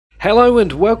Hello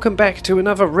and welcome back to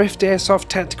another R.I.F.T Airsoft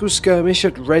tactical skirmish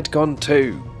at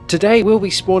RedCon2. Today we'll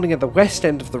be spawning at the west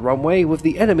end of the runway with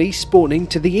the enemy spawning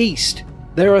to the east.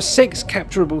 There are 6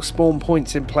 capturable spawn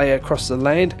points in play across the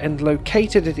land, and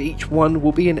located at each one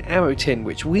will be an ammo tin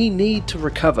which we need to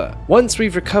recover. Once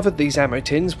we've recovered these ammo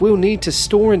tins, we'll need to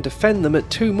store and defend them at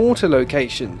 2 mortar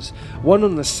locations, one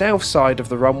on the south side of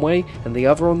the runway and the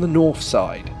other on the north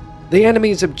side. The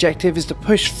enemy's objective is to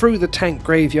push through the tank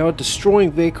graveyard, destroying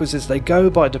vehicles as they go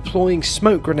by deploying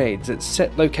smoke grenades at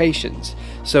set locations,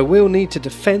 so we'll need to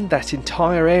defend that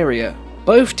entire area.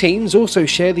 Both teams also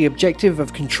share the objective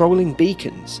of controlling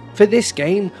beacons. For this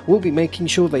game, we'll be making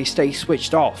sure they stay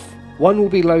switched off. One will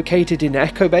be located in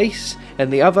Echo Base and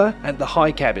the other at the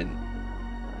high cabin.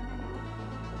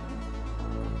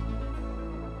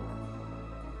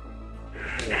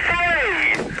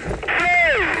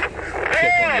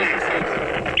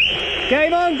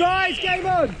 Game on, guys! Game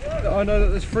on! I know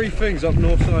that there's 3 things up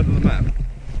north side of the map.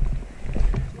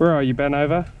 Where are you, Ben?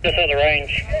 Over? Just on the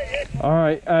range.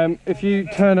 Alright, if you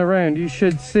turn around, you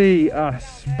should see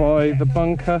us by the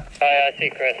bunker. I see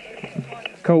Chris.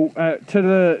 Cool.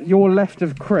 To your left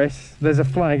of Chris, there's a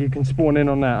flag. You can spawn in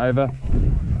on that. Over.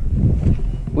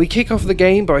 We kick off the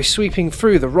game by sweeping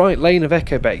through the right lane of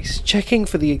Echo Base, checking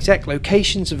for the exact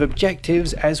locations of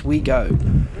objectives as we go.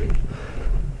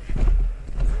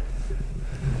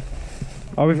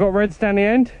 Oh, we've got reds down the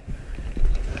end.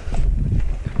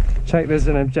 Check, there's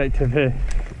an objective here.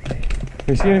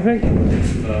 You see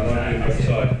anything?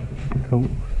 Outside. Cool.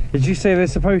 Did you say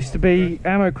there's supposed to be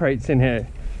ammo crates in here?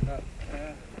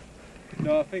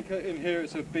 No, I think in here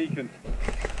it's a beacon.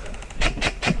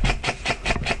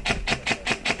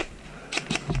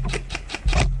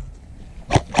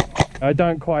 I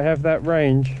don't quite have that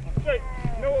range. You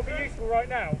know what would be useful right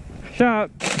now? Shut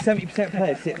up! 70%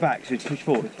 players sit back, so it's push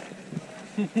forward.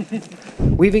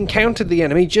 We've encountered the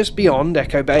enemy just beyond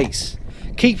Echo Base.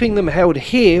 Keeping them held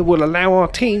here will allow our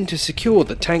team to secure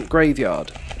the tank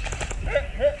graveyard.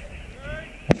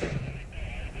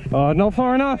 Oh, not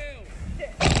far enough!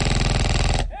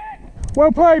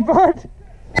 Well played, bud!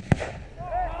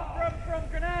 From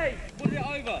grenade! Put it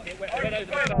over! It went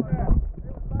over.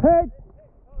 Hey!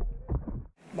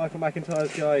 Michael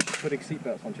McIntyre's guide putting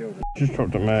seatbelts on children. Just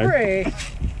dropped a mag.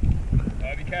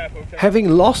 Be careful. Having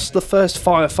lost the first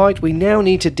firefight, we now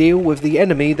need to deal with the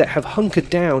enemy that have hunkered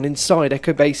down inside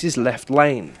Echo Base's left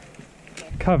lane.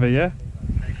 Cover, yeah?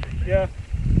 Yeah.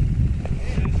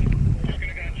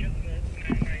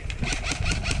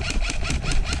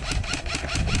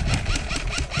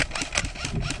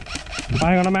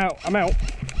 Hang on, I'm out. I'm out.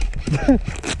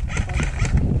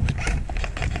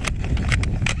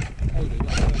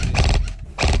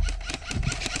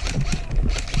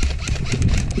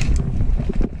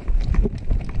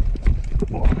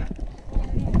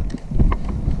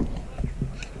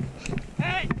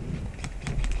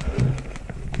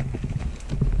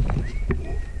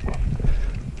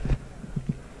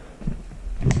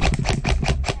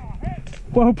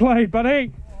 Well played,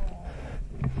 buddy.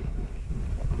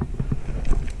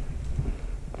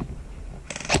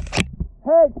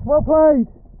 Hey, well played.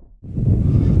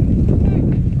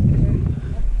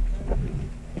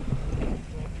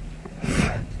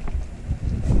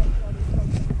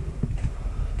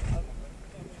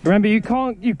 Remember, you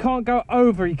can't go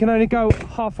over. You can only go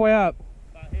halfway up.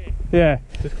 Yeah.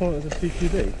 Just call it as a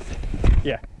CQD?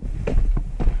 Yeah.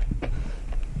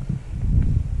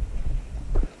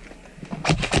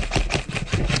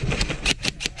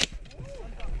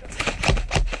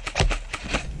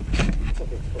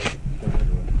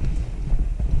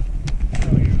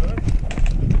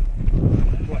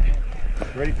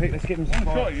 Ready, Pete? Let's get him some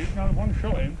fire. One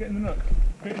shot him, getting the nook.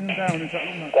 Getting them down is that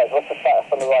long enough? Guys, what's the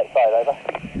status on the right side, over?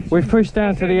 We've pushed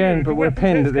down to the end, but we're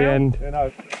pinned at the end. Yeah,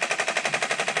 no.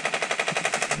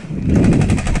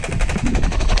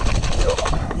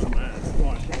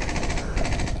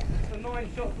 The 9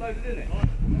 shots loaded in it.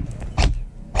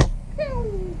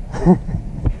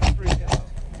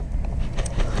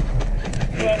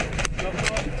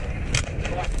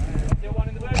 Still one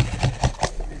in the bush.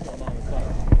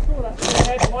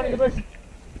 One in the bush.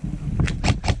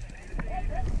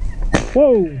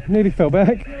 Whoa, nearly fell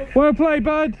back. Well played,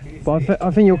 bud. But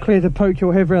I think you're clear to poke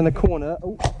your head around the corner.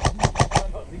 Oh.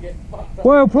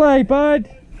 Well played, bud.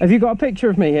 Have you got a picture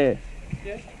of me here?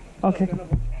 Yeah. Okay.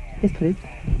 Yes, please.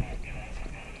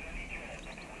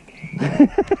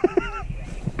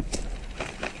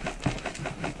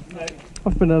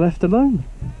 I've been left alone.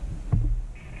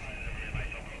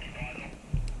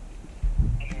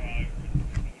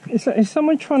 Is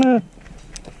someone trying to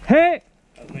hit?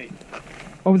 That's me.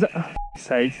 What was that? Oh,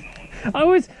 sakes. I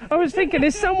was thinking,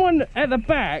 there's someone at the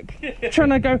back trying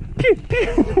to go pew pew.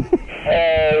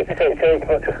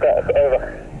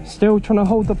 Over. Still trying to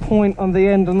hold the point on the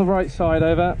end on the right side,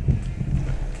 over.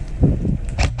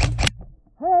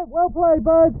 Hey, well played,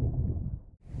 bud.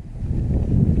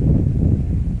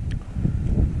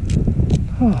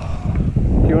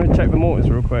 Do you want to check the mortars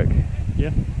real quick?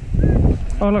 Yeah.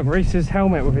 Oh look, Reese's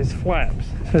helmet with his flaps.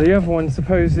 So the other one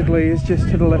supposedly is just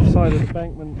to the left side of the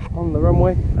embankment on the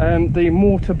runway. The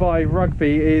mortar by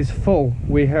Rugby is full.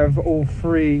 We have all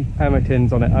 3 ammo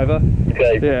tins on it, over.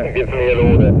 Okay, yeah. give me an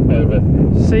order, over.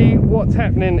 See what's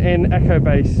happening in Echo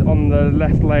Base on the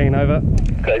left lane, over.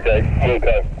 Okay,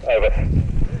 Wilco, over.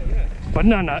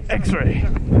 Banana, X-ray.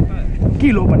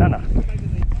 Kilo banana.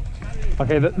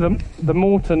 Okay, the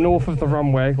mortar north of the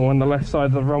runway, or on the left side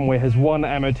of the runway, has 1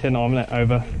 ammo tin on it,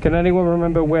 over. Can anyone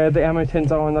remember where the ammo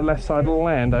tins are on the left side of the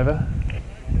land, over?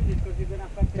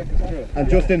 And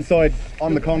just inside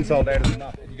on the console there, there's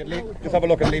enough. You can leave, just have a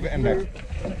look and leave it in there.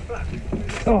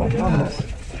 Oh, goodness.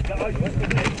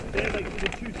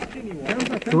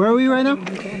 So where are we right now?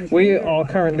 We are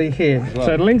currently here.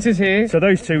 So the Lynx is here. So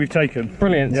those 2 we've taken.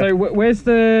 Brilliant. Yeah. So where's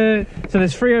the... So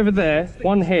there's 3 over there,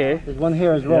 1 here. There's one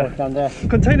here as well, down there.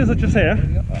 Containers are just here. So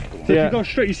if Yeah. you go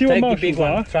straight, you see what marshals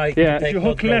are? Yeah. If you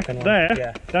hook left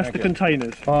there, that's the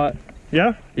containers.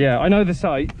 Yeah? Yeah, I know the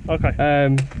site. Okay.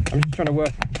 I'm just trying to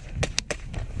work.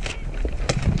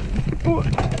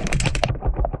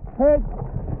 Head.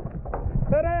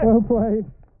 Well played.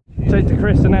 Take to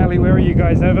Chris and Ali, where are you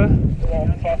guys, over?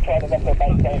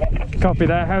 Copy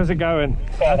that, how's it going?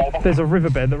 There's a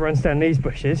riverbed that runs down these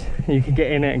bushes. You can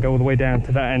get in it and go all the way down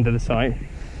to that end of the site.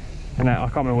 And that, I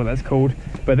can't remember what that's called.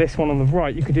 But this one on the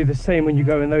right, you can do the same when you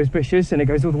go in those bushes, and it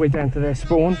goes all the way down to their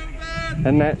spawn.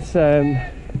 And that's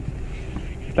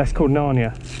called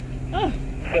Narnia.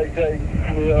 Okay,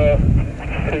 we are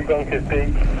 2 bunkers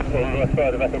deep on the west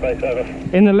side of Echo Base, over.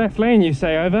 In the left lane, you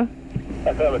say, over?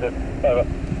 Affirmative, over.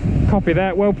 Copy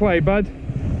that, well played, bud.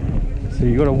 So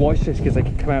you've got to watch this because they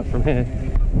can come out from here.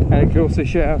 And it can also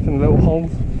shoot out from the little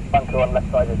holes. Bunker on left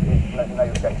side is no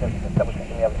objective, just double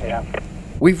checking the other 2 now.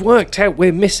 We've worked out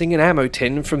we're missing an ammo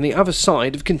tin from the other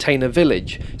side of Container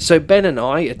Village, so Ben and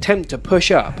I attempt to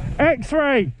push up.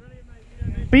 X-ray!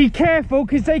 Be careful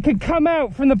because they could come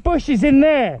out from the bushes in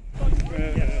there.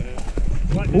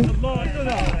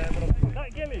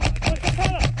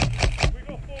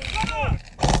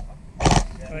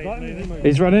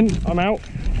 He's running, I'm out.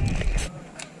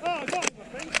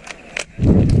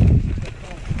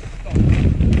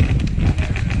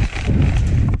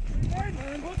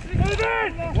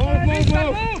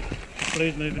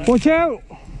 Please move in. Watch out!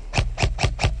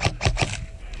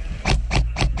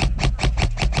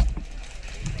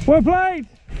 Well played!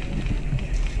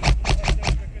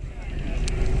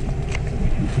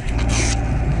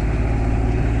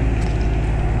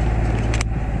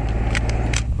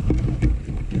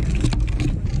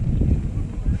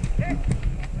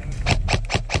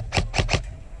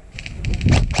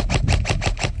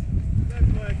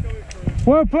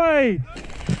 Well played!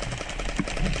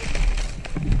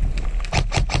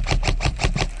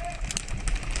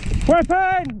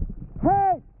 Weapon!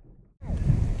 Hey!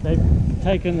 They've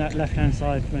taken that left-hand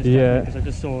side most because I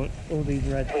just saw all these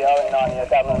red. We are in Narnia,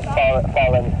 down on the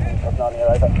far end of Narnia,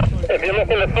 over. If you're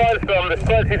looking to find some, there's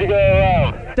plenty to go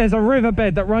around. There's a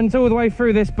riverbed that runs all the way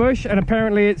through this bush, and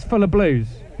apparently it's full of blues.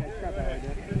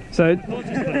 So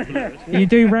you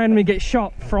do randomly get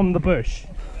shot from the bush.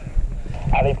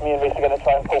 Ali, me and Reese are going to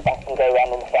try and pull back and go around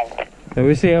on the flank. So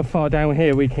we'll see how far down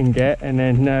here we can get, and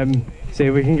then see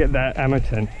if we can get that ammo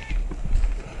tin.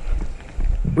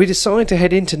 We decide to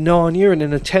head into Narnia in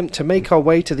an attempt to make our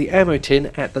way to the ammo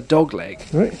tin at the dogleg.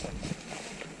 Right.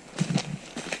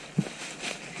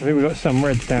 I think we've got some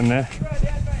reds down there.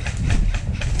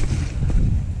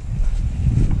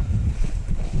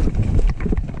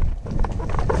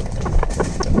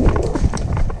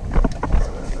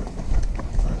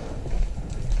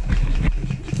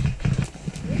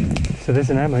 So there's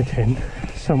an ammo tin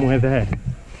somewhere there.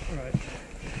 Right.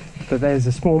 But there's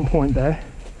a spawn point there,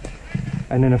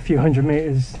 and then a few hundred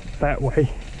meters that way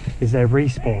is their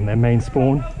respawn, their main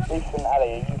spawn. Reese and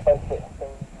Ali, you both sit.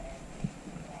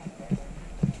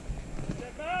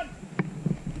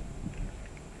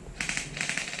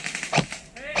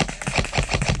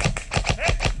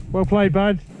 Well played,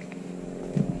 bud.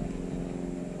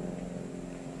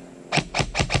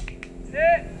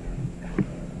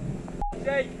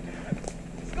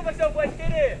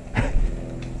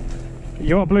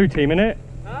 You're blue team, innit?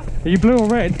 Huh? Are you blue or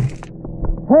red?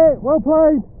 Hey, well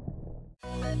played!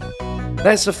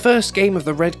 That's the first game of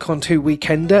the RedCon2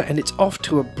 Weekender, and it's off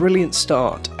to a brilliant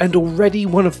start, and already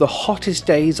one of the hottest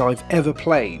days I've ever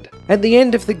played. At the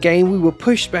end of the game we were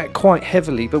pushed back quite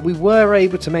heavily, but we were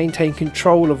able to maintain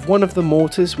control of one of the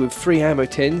mortars with 3 ammo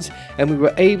tins, and we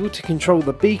were able to control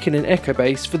the beacon and echo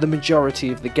base for the majority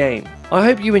of the game. I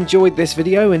hope you enjoyed this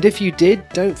video, and if you did,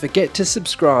 don't forget to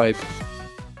subscribe.